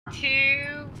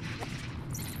2.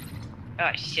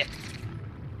 Oh shit.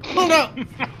 Oh no!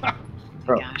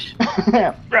 Oh gosh.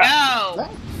 No!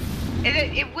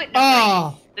 It wouldn't have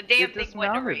Oh! raced. The damn It thing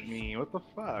wouldn't have dismounted raced. me. What the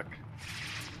fuck?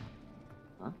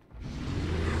 Huh?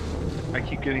 I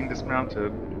keep getting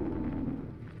dismounted.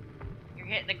 You're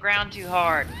hitting the ground too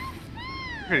hard.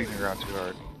 You're hitting the ground too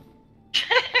hard.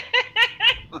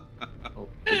 Oh.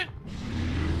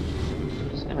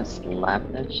 Just gonna slap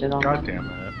that shit on God my damn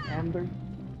it. Amber.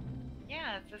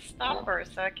 Yeah, it's a stopper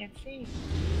so I can see.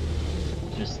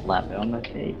 Just slap it on my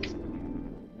face.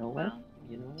 You know what? Well,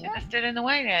 You know should what? have stood in the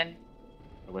way then.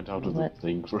 I went out of the What?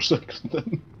 thing for a second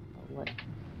then. What?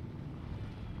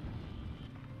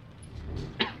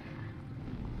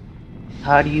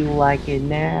 How do you like it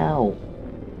now?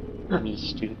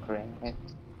 Mr. Krabs?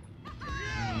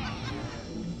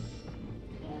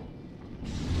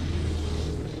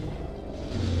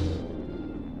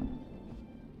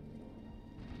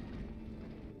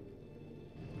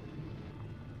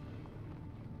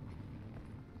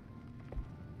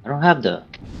 I don't have the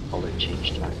color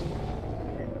change time.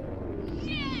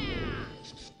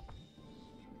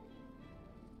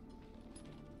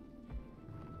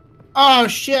 Oh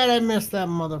shit, I missed that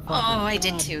motherfucker. Oh, I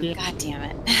did God too. damn. God damn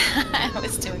it. I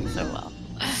was doing so well.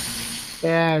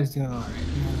 Yeah, I was doing alright.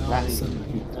 All of a sudden,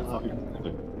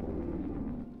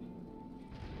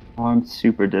 Oh, I'm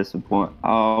super disappointed.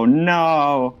 Oh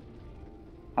no!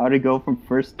 How'd it go from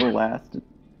first to last?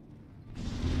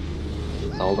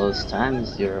 All those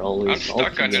times you're always. I'm stuck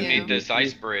ultimate. underneath this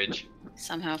ice bridge.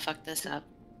 Somehow fucked this up.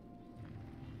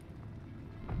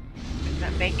 Is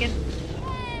that bacon?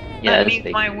 Yeah, that it's means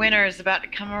bacon. my winner is about to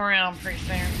come around pretty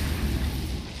soon.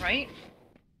 Right?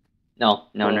 No.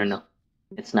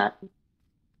 It's not.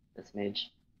 This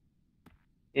mage.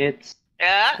 It's.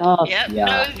 Yeah. Oh, Yep.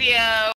 yeah. Nosio.